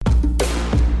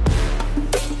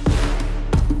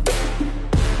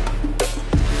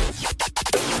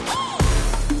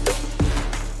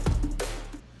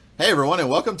Hey everyone, and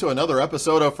welcome to another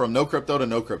episode of From No Crypto to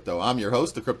No Crypto. I'm your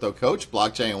host, the Crypto Coach,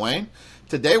 Blockchain Wayne.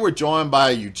 Today we're joined by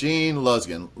Eugene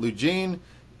Luzgan. Eugene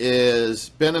has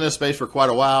been in this space for quite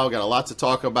a while, got a lot to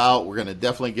talk about. We're going to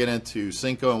definitely get into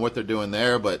Cinko and what they're doing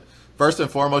there. But first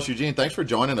and foremost, Eugene, thanks for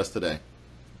joining us today.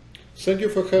 Thank you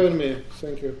for having me.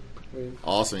 Thank you, Wayne.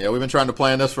 Awesome. Yeah, we've been trying to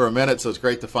plan this for a minute, so it's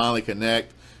great to finally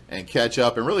connect and catch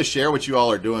up and really share what you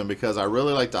all are doing, because I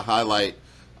really like to highlight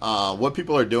what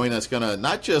people are doing that's going to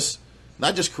not just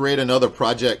create another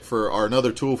project or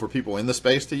another tool for people in the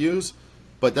space to use,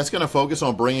 but that's going to focus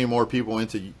on bringing more people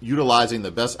into utilizing the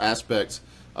best aspects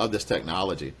of this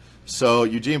technology. So,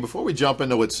 Eugene, before we jump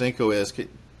into what Cinko is,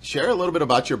 share a little bit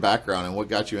about your background and what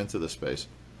got you into this space.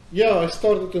 Yeah, I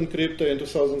started in crypto in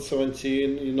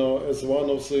 2017, as one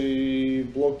of the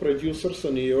block producers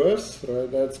in the US,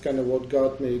 right? That's kind of what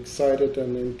got me excited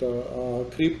and into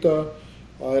crypto.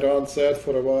 I ran that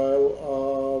for a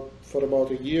while, for about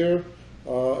a year.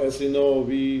 As you know,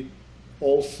 we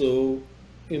also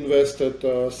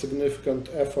invested significant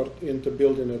effort into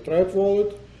building a Tribe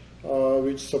wallet,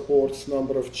 which supports a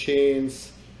number of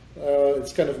chains.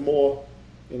 It's kind of more,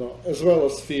 as well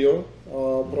as FIO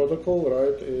protocol,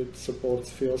 right? It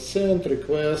supports FIO send,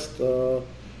 request.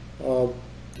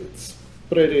 It's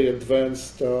pretty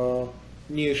advanced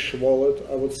niche wallet,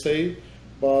 I would say.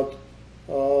 But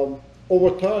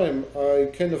over time, I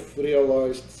kind of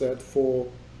realized that for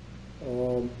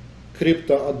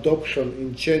crypto adoption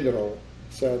in general,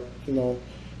 that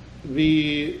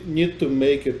we need to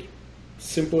make it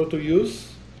simpler to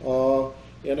use,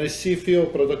 and I see FIO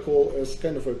protocol as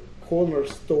kind of a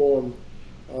cornerstone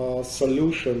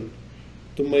solution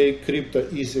to make crypto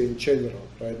easy in general,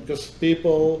 right? Because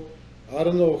people, I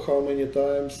don't know how many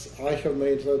times I have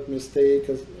made that mistake,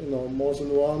 more than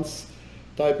once,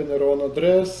 typing the wrong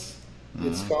address.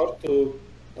 It's hard to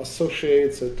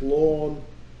associate that long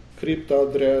crypto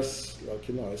address, like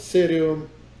Ethereum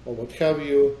or what have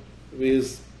you,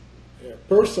 with a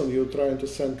person you're trying to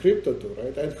send crypto to,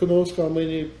 right? And who knows how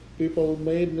many people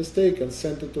made mistake and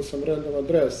sent it to some random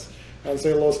address and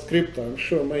they lost crypto. I'm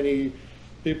sure many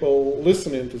people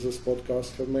listening to this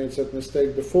podcast have made that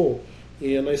mistake before.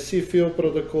 And I see FIO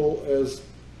protocol as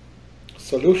a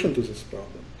solution to this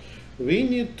problem. We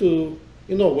need to,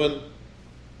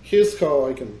 here's how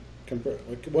I can compare.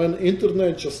 Like when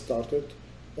internet just started,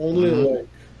 only like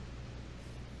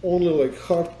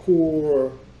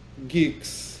hardcore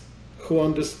geeks who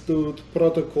understood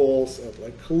protocols at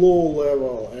like low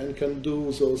level and can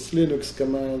do those Linux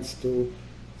commands to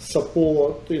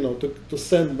support, to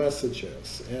send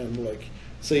messages, and like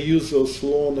they use those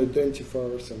long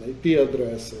identifiers and IP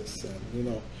addresses,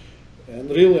 and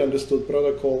really understood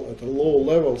protocol at a low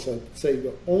level, so they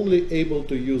were only able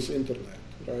to use internet,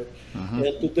 right?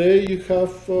 And today you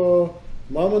have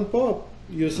mom and pop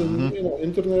using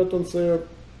internet on their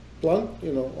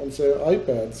on their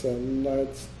iPads, and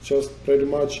that's just pretty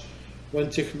much when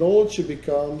technology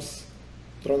becomes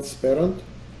transparent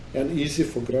and easy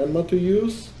for grandma to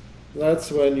use.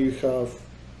 That's when you have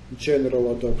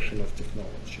general adoption of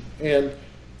technology. And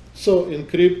so in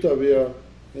crypto, we are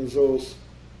in those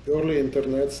early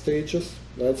internet stages.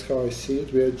 That's how I see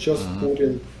it. We are just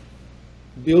putting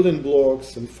building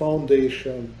blocks and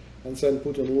foundation, and then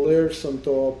putting layers on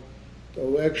top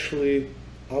to actually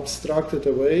abstract it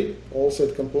away, also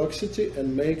at complexity,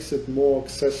 and makes it more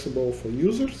accessible for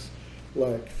users.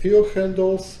 Like FIO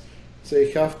handles,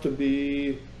 they have to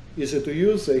be easy to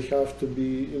use, they have to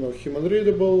be human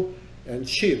readable and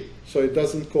cheap, so it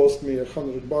doesn't cost me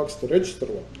 $100 to register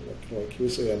one, like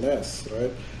with ANS,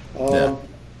 right?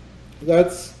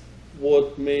 That's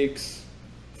what makes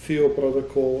FIO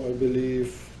protocol, I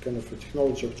believe, kind of a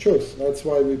technology of choice. That's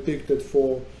why we picked it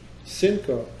for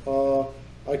Cinko.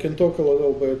 I can talk a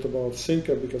little bit about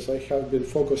Cinko because I have been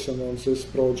focusing on this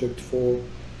project for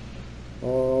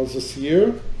this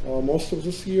year, most of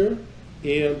this year,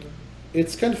 and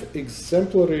it's kind of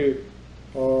exemplary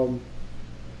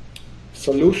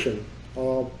solution.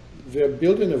 We are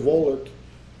building a wallet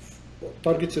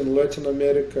targeting Latin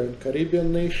America and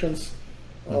Caribbean nations.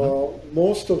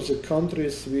 Most of the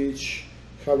countries which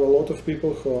have a lot of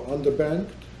people who are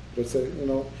underbanked, let's say,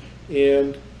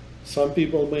 and some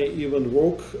people may even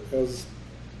work as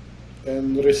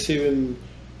and receiving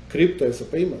crypto as a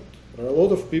payment. There are a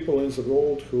lot of people in the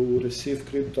world who receive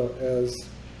crypto as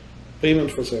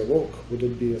payment for their work. Would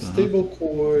it be a stable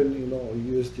coin, or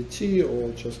USDT,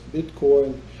 or just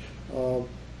Bitcoin?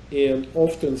 And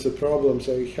often the problems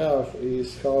they have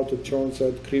is how to turn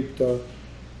that crypto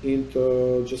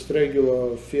into just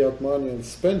regular fiat money and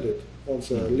spend it on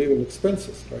their living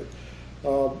expenses, right?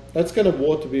 That's kind of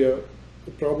what the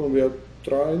problem we are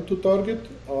trying to target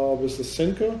with the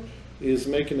Cinko is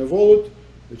making a wallet,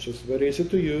 which is very easy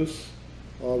to use,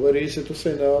 very easy to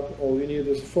sign up. All you need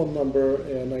is a phone number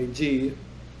and ID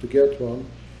to get one,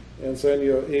 and then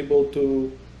you're able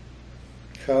to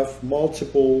have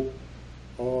multiple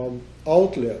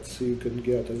outlets. You can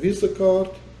get a Visa card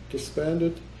to spend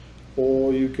it,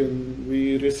 or you can.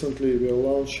 We are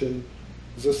launching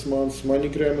this month's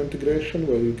MoneyGram integration,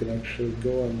 where you can actually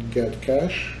go and get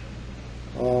cash,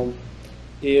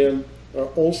 and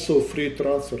also free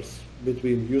transfers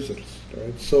between users.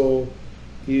 Right. So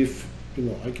if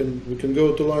we can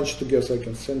go to lunch together. I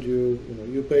can send you.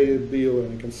 You pay a bill,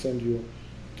 and I can send you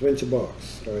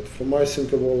 $20, right, from my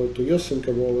Cinko wallet to your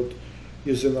Cinko wallet,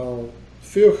 using our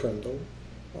Fiat handle,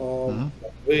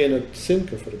 paying at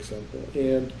Cinko, for example,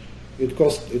 and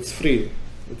it's free.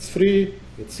 It's free,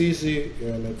 it's easy,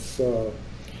 and it's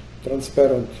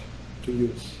transparent to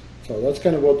use. So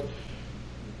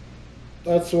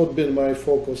that's what been my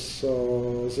focus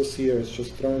this year. Is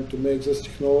just trying to make this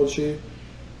technology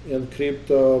and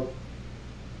crypto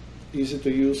easy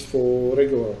to use for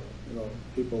regular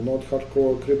people, not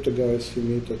hardcore crypto guys you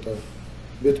meet at a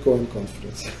Bitcoin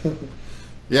conference.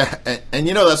 Yeah, and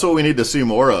that's what we need to see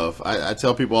more of. I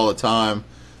tell people all the time,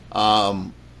 a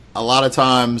lot of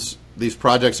times these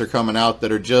projects are coming out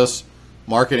that are just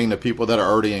marketing to people that are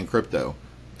already in crypto,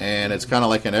 and it's kind of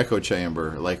like an echo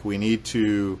chamber. Like, we need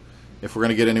to, if we're going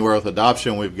to get anywhere with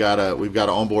adoption, we've got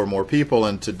to onboard more people,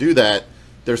 and to do that,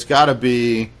 there's got to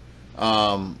be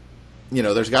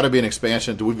there's got to be an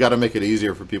expansion. We've got to make it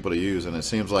easier for people to use, and it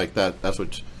seems like that's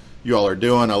what you all are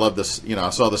doing. I love this. I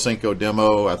saw the Cinko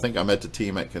demo. I think I met the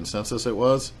team at Consensus. It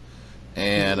was,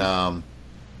 and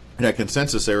at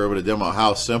Consensus they were able to demo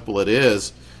how simple it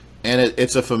is, and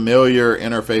it's a familiar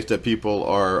interface that people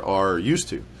are used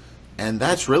to, and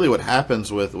that's really what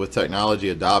happens with technology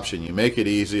adoption. You make it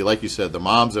easy, like you said, the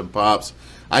moms and pops.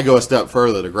 I go a step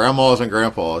further, the grandmas and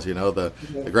grandpas, the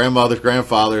grandmothers,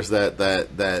 grandfathers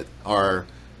that are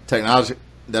technology,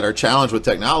 that are challenged with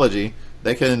technology.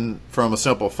 They can, from a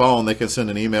simple phone, they can send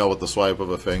an email with the swipe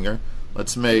of a finger.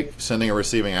 Let's make sending and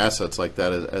receiving assets like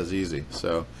that as easy.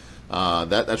 So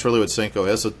that's really what Cinko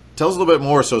is. So tell us a little bit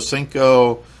more. So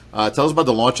Cinko, tell us about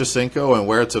the launch of Cinko and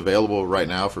where it's available right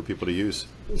now for people to use.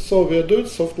 So we are doing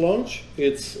soft launch.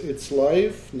 It's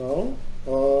live now.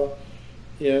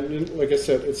 And like I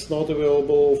said, it's not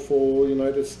available for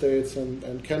United States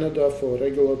and Canada for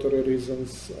regulatory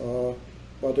reasons,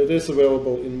 but it is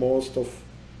available in most of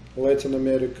Latin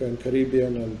America and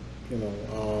Caribbean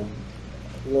and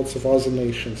lots of other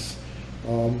nations.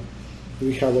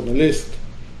 We have on a list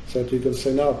so that you can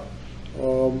sign up.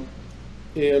 And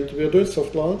we are doing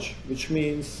soft launch, which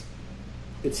means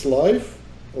it's live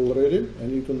already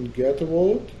and you can get a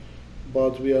wallet,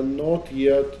 but we are not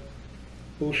yet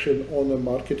pushing on the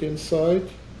marketing side.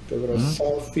 There are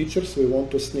some features we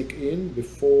want to sneak in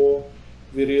before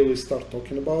we really start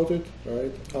talking about it,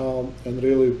 right? And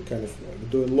really kind of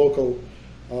like doing local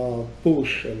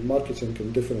push and marketing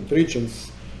in different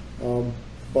regions.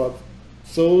 But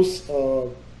those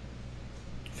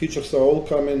features are all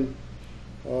coming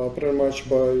pretty much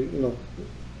by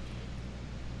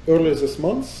early this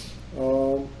month,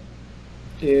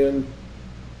 and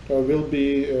will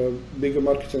be a bigger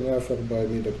marketing effort by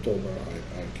mid-October.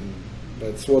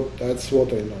 That's what I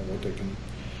know, what I can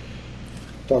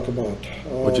talk about.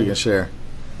 What you can share.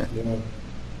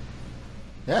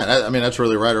 Yeah, that's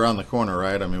really right around the corner,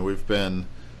 right? We've been,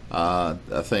 I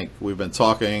think we've been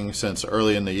talking since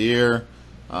early in the year.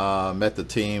 Met the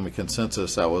team at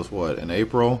Consensus. That was in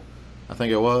April, I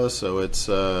think it was. So it's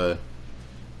really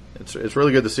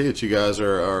good to see that you guys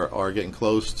are getting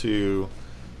close to,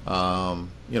 and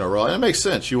it makes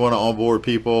sense. You want to onboard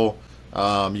people.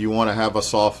 You want to have a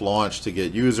soft launch to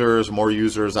get more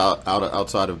users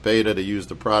outside of beta to use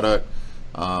the product,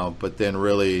 but then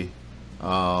really,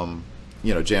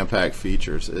 jam-packed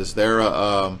features. Is there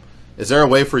a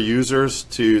way for users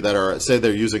that are, say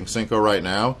they're using Cinko right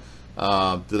now?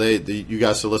 Do you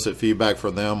guys solicit feedback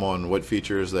from them on what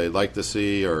features they'd like to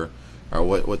see or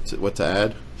what to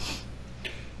add?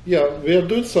 Yeah, we are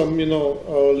doing some,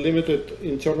 limited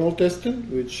internal testing,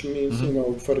 which means,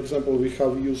 for example, we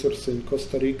have users in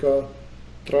Costa Rica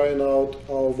trying out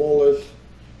our wallet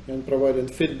and providing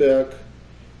feedback,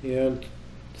 and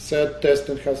that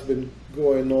testing has been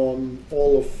going on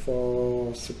all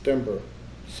of September.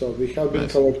 So we have been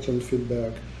collecting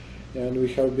feedback, and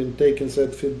we have been taking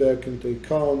that feedback into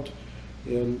account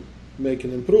and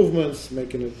making improvements,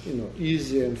 making it,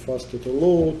 easier and faster to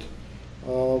load.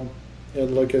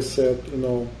 And like I said,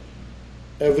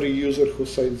 every user who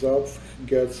signs up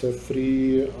gets a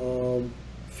free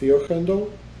Fiat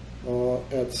handle,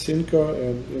 at Cinko,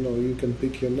 and you can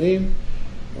pick your name.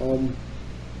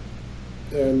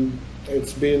 And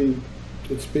it's been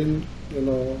it's been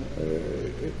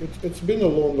a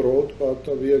long road, but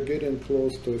we are getting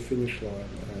close to a finish line,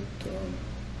 and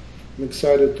I'm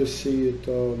excited to see it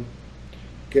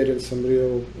getting some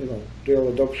real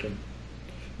adoption.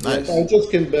 And Nice. I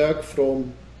just came back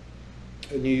from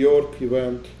a New York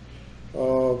event,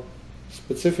 uh,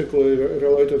 specifically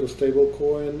related to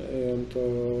stablecoin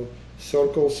and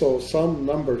Circle. So some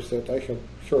numbers that I have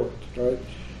heard, right?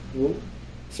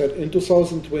 Said in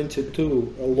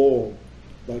 2022 alone,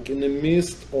 like in the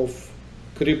midst of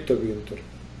crypto winter,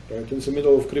 right? In the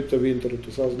middle of crypto winter,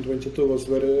 2022 was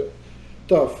very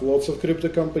tough. Lots of crypto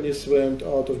companies went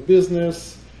out of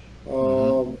business.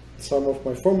 Some of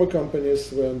my former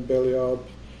companies went belly up.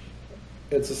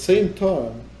 At the same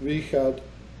time, we had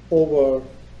around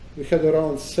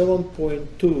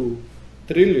 7.2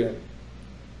 trillion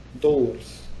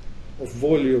dollars of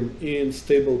volume in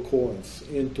stable coins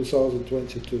in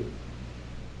 2022.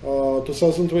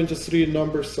 2023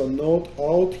 numbers are not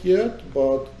out yet,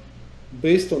 but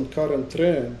based on current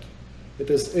trend, it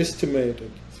is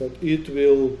estimated that it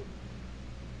will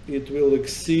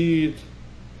exceed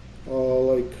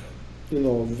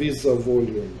Visa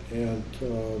volume, and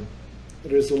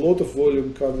there is a lot of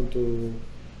volume coming to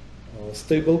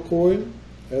stablecoin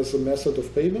as a method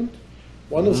of payment.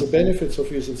 One of the benefits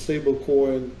of using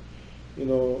stablecoin,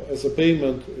 as a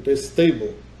payment, it is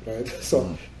stable, right?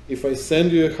 So if I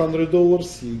send you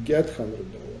 $100, you get $100.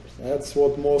 That's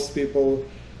what most people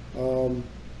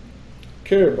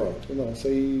care about.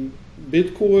 Say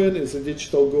Bitcoin is a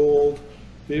digital gold.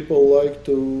 People like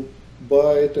to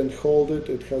buy it and hold it.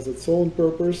 It has its own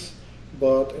purpose.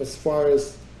 But as far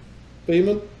as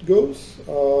payment goes,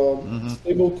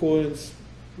 stable coins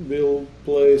will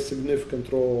play a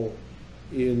significant role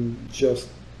in just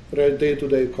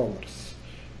day-to-day commerce.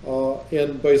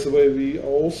 And by the way, we are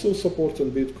also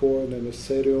supporting Bitcoin and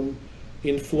Ethereum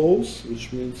inflows,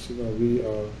 which means we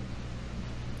are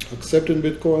accepting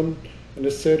Bitcoin and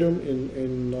Ethereum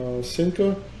in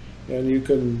Cinko, and you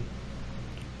can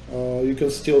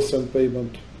still send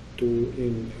payment to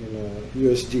in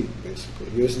USD, basically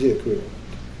USD equivalent.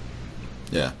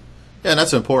 Yeah, and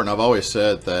that's important. I've always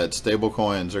said that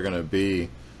stablecoins are going to be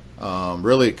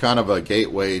really kind of a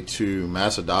gateway to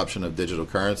mass adoption of digital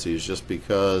currencies, just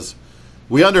because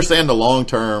we understand the long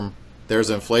term. There's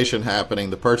inflation happening.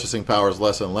 The purchasing power is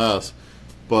less and less.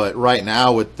 But right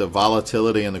now, with the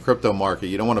volatility in the crypto market,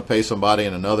 you don't want to pay somebody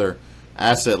in another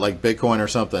asset like Bitcoin or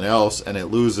something else, and it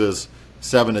loses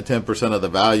 7 to 10% of the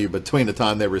value between the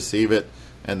time they receive it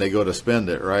and they go to spend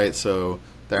it, right? So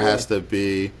there has to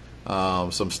be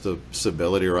some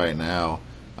stability right now.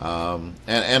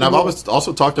 And I've always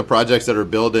also talked to projects that are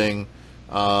building,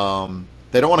 they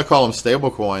don't want to call them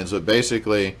stable coins, but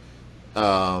basically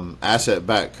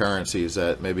asset-backed currencies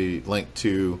that maybe link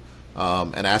to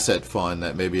an asset fund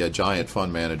that maybe a giant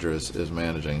fund manager is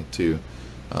managing to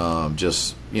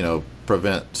just,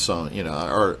 prevent some,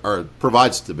 or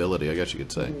provide stability, I guess you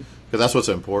could say, because that's what's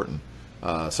important.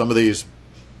 Some of these,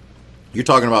 you're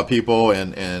talking about people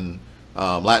in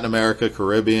Latin America,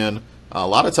 Caribbean. A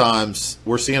lot of times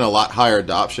we're seeing a lot higher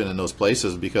adoption in those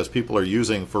places because people are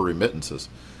using for remittances.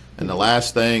 And the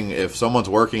last thing, if someone's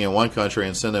working in one country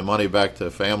and sending money back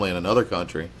to family in another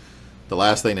country, the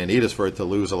last thing they need is for it to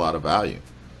lose a lot of value.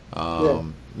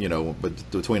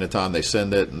 But between the time they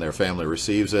send it and their family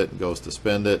receives it and goes to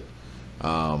spend it.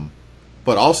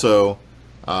 But also,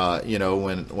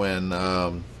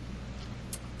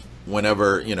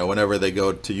 whenever they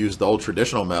go to use the old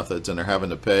traditional methods and they're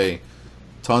having to pay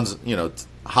tons,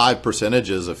 high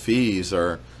percentages of fees,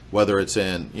 or whether it's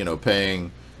in,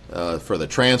 paying for the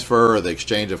transfer or the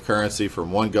exchange of currency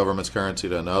from one government's currency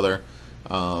to another.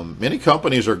 Many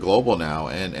companies are global now,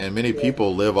 and many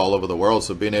people live all over the world.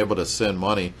 So being able to send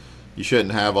money, you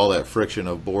shouldn't have all that friction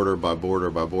of border by border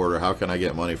by border. How can I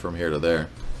get money from here to there?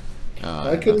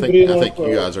 I think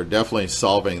you guys are definitely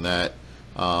solving that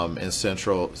in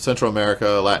Central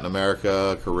America, Latin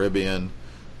America, Caribbean.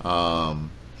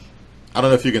 I don't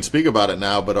know if you can speak about it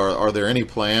now, but are there any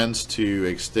plans to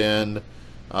extend?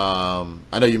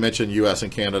 I know you mentioned U.S.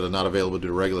 and Canada not available due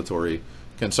to regulatory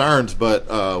concerns, but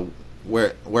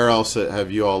where else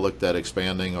have you all looked at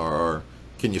expanding, or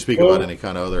can you speak about any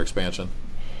kind of other expansion?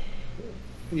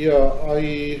 Yeah,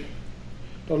 I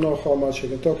don't know how much I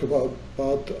can talk about,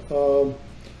 but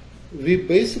we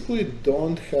basically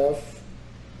don't have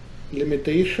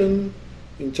limitation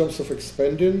in terms of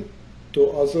expanding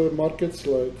to other markets,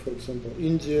 like, for example,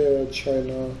 India,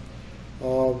 China,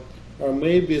 or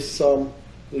maybe some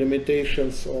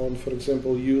limitations on, for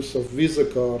example, use of Visa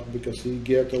card because you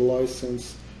get a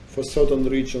license for certain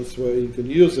regions where you can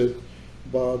use it,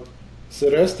 but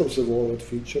the rest of the wallet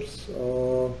features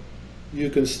you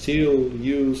can still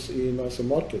use in other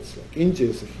markets. Like India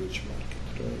is a huge market,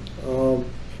 right?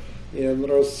 And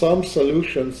there are some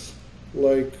solutions,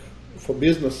 like for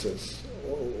businesses,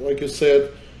 like you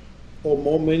said,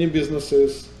 many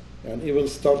businesses and even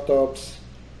startups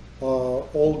are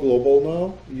all global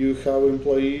now. You have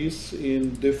employees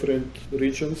in different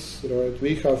regions, right?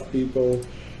 We have people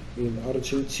in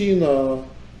Argentina,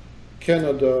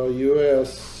 Canada,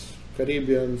 US,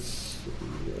 Caribbeans,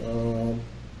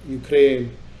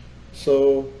 Ukraine.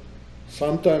 So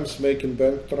sometimes making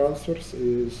bank transfers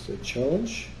is a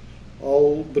challenge.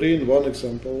 I'll bring one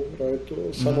example, right?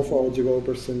 Some of our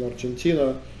developers in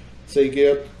Argentina, they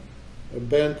get a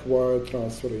bank wire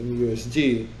transfer in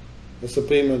USD as a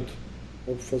payment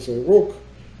for their work.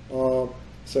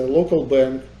 Their local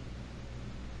bank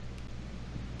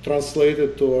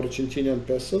translated to Argentinian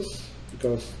pesos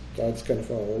because that's kind of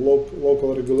our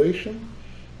local regulation,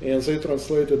 and they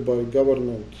translated by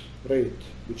government rate,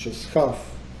 which is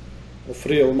half of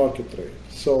real market rate.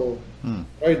 So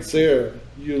right there,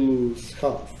 you lose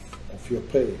half of your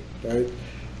pay, right?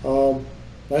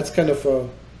 That's kind of a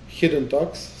hidden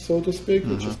tax, so to speak,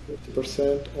 which is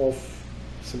 50% of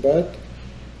the bet,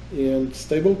 and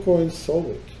stablecoins solve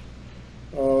it.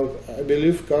 I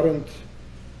believe current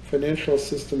financial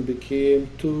system became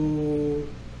too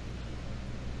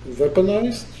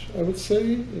weaponized, I would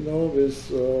say,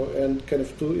 with and kind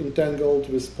of too entangled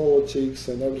with politics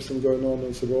and everything going on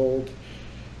in the world,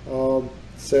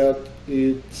 that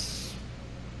it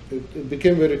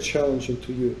became very challenging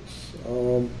to use.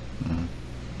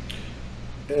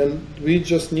 And we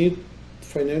just need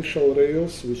financial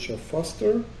rails which are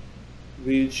faster,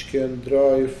 which can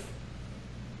drive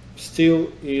still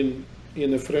in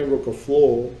a framework of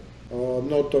law. I'm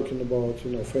not talking about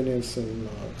financing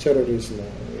terrorism,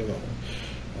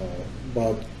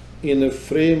 but in a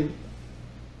framework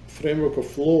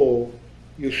of law,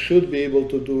 you should be able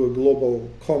to do a global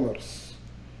commerce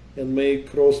and make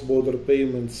cross-border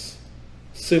payments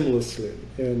seamlessly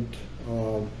and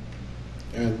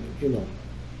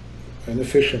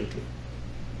efficiently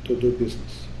to do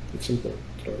business. It's important,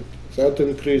 right? That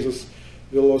increases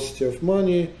velocity of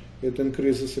money, it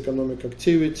increases economic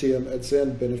activity, and at the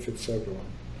end benefits everyone,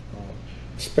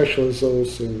 especially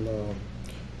those in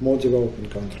more developing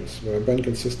countries where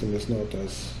banking system is not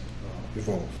as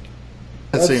evolved.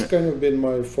 That's kind of been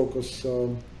my focus,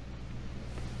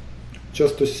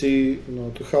 just to see,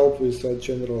 to help with that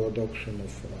general adoption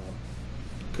of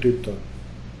crypto.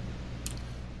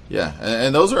 Yeah,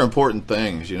 and those are important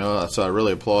things, so I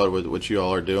really applaud what you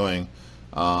all are doing.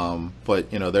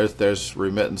 But there's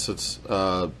remittances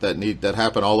that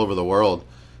happen all over the world,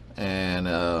 and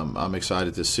I'm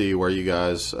excited to see where you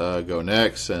guys go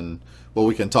next and what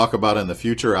we can talk about in the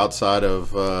future outside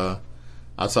of what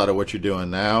you're doing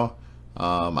now.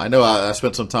 I know I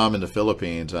spent some time in the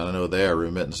Philippines, and I know there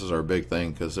remittances are a big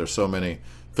thing because there's so many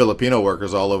Filipino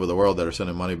workers all over the world that are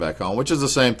sending money back home, which is the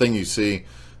same thing you see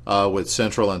with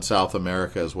Central and South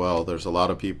America as well. There's a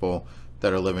lot of people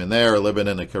that are living there, living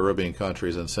in the Caribbean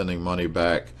countries and sending money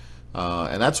back.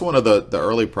 And that's one of the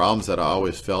early problems that I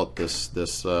always felt this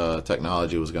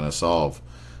technology was going to solve,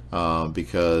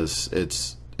 because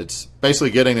it's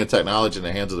basically getting the technology in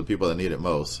the hands of the people that need it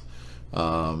most.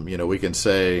 We can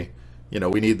say,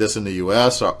 we need this in the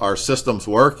U.S. Our systems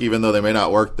work, even though they may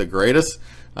not work the greatest.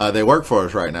 They work for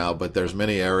us right now, but there's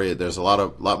many areas. There's a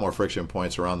lot more friction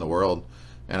points around the world,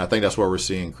 and I think that's where we're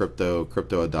seeing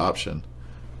crypto adoption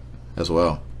as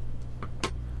well.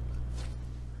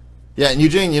 Yeah, and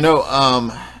Eugene,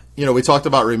 we talked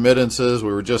about remittances.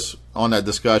 We were just on that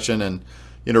discussion, and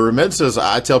remittances.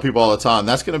 I tell people all the time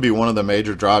that's going to be one of the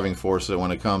major driving forces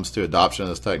when it comes to adoption of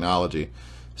this technology.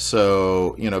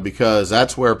 So, because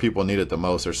that's where people need it the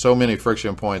most. There's so many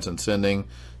friction points in sending.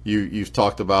 You've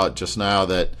talked about just now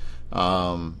that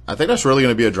I think that's really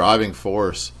going to be a driving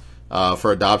force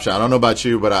for adoption. I don't know about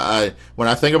you, but when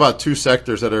I think about two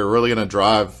sectors that are really going to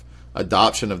drive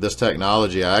adoption of this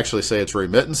technology, I actually say it's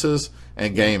remittances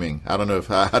and gaming. I don't know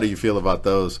how do you feel about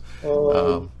those?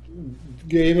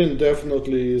 Gaming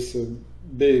definitely is a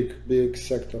big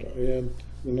sector, and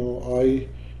I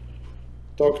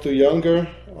talk to younger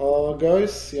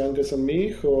guys, younger than me,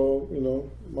 who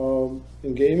are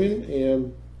in gaming,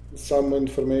 and some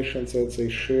information that they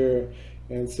share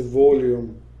and the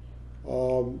volume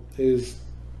is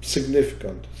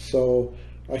significant. So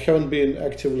I haven't been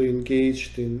actively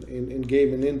engaged in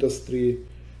gaming industry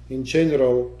in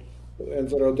general and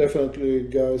there are definitely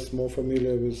guys more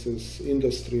familiar with this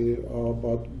industry.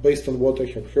 But based on what I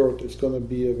have heard, it's going to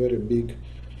be a very big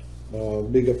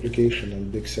application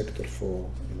and big sector for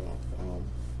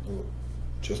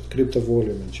just crypto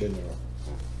volume in general.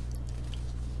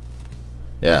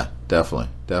 Yeah,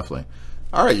 definitely.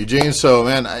 All right, Eugene. So,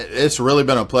 man, it's really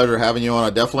been a pleasure having you on. I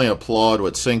definitely applaud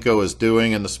what Cinko is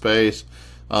doing in the space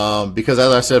because,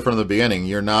 as I said from the beginning,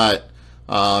 you're not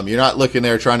looking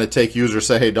there trying to take users,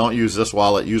 say, hey, don't use this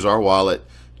wallet, use our wallet.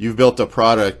 You've built a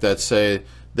product that say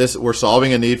this. We're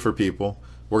solving a need for people.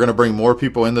 We're going to bring more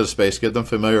people into the space, get them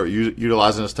familiar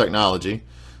utilizing this technology.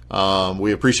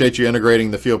 We appreciate you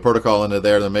integrating the field protocol into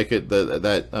there to make it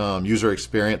that user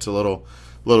experience a little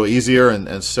easier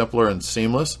and simpler and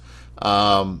seamless.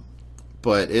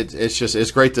 But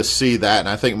it's great to see that, and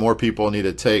I think more people need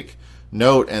to take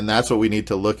note, and that's what we need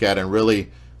to look at and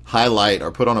really highlight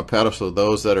or put on a pedestal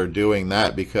those that are doing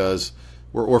that, because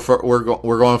we're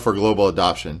going for global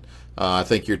adoption. I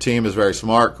think your team is very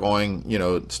smart,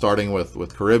 starting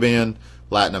with Caribbean,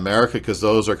 Latin America, because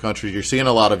those are countries you're seeing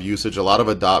a lot of usage, a lot of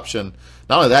adoption.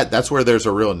 Not only that, that's where there's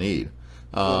a real need.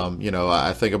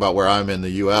 I think about where I'm in the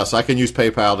U.S. I can use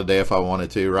PayPal today if I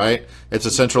wanted to, right? It's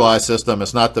a centralized system.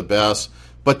 It's not the best,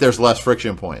 but there's less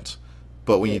friction points.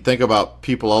 But when you think about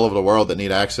people all over the world that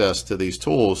need access to these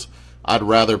tools, I'd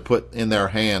rather put in their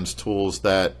hands tools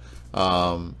that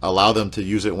allow them to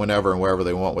use it whenever and wherever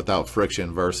they want without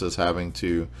friction versus having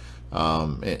to,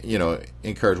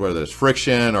 encourage whether there's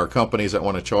friction or companies that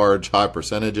want to charge high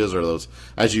percentages or those,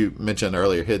 as you mentioned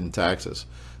earlier, hidden taxes.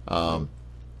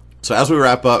 So as we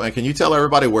wrap up, and can you tell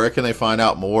everybody where can they find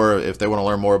out more if they want to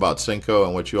learn more about Cinko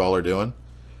and what you all are doing?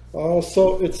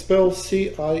 So it's spelled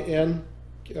Cinko.io,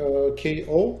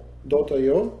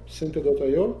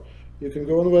 Cinko.io. You can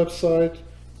go on the website.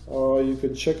 You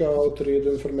can check out, read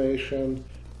information.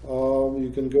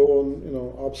 You can go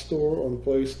on, App Store, on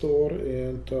Play Store,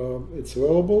 and it's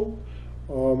available.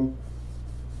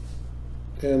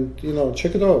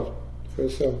 Check it out for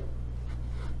yourself.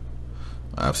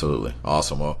 Absolutely.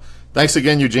 Awesome. Well, thanks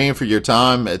again, Eugene, for your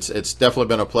time. It's definitely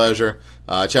been a pleasure.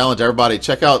 Challenge everybody,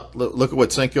 look at what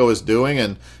Cinko is doing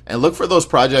and look for those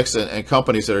projects and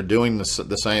companies that are doing the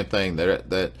same thing,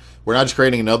 that we're not just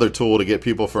creating another tool to get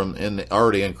people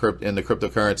already in the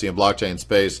cryptocurrency and blockchain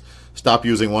space, stop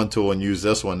using one tool and use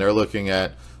this one. They're looking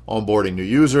at onboarding new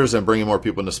users and bringing more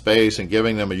people into space and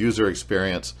giving them a user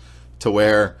experience to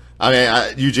where,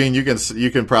 Eugene, you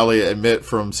can probably admit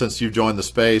since you've joined the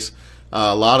space,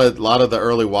 a lot of the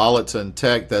early wallets and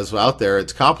tech that's out there,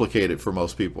 it's complicated for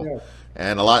most people. Yeah.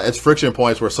 And it's friction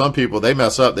points where some people, they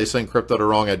mess up, they send crypto to the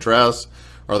wrong address,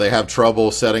 or they have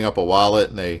trouble setting up a wallet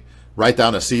and they write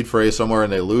down a seed phrase somewhere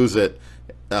and they lose it.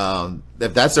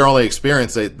 If that's their only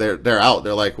experience, they're out.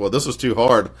 They're like, well, this was too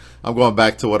hard. I'm going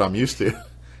back to what I'm used to.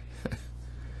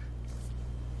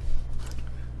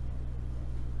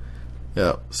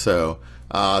 Yeah. So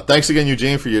thanks again,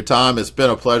 Eugene, for your time. It's been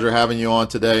a pleasure having you on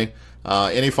today.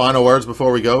 Any final words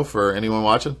before we go for anyone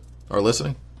watching or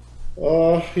listening?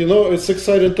 It's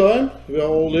exciting time we are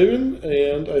all living,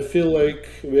 and I feel like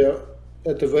we are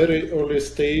at the very early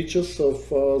stages of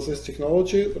this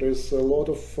technology. There is a lot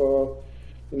of,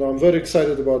 I'm very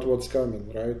excited about what's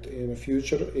coming, right, in the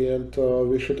future, and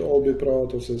we should all be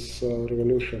proud of this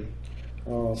revolution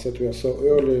that we are so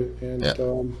early, and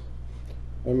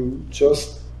I'm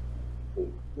just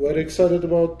very excited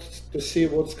to see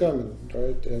what's coming,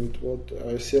 right, and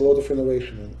I see a lot of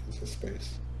innovation in this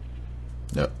space.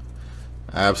 Yep.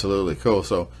 Absolutely. Cool.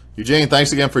 So, Eugene,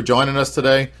 thanks again for joining us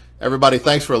today. Everybody,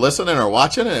 thanks for listening or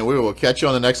watching, and we will catch you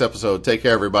on the next episode. Take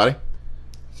care, everybody.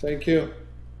 Thank you.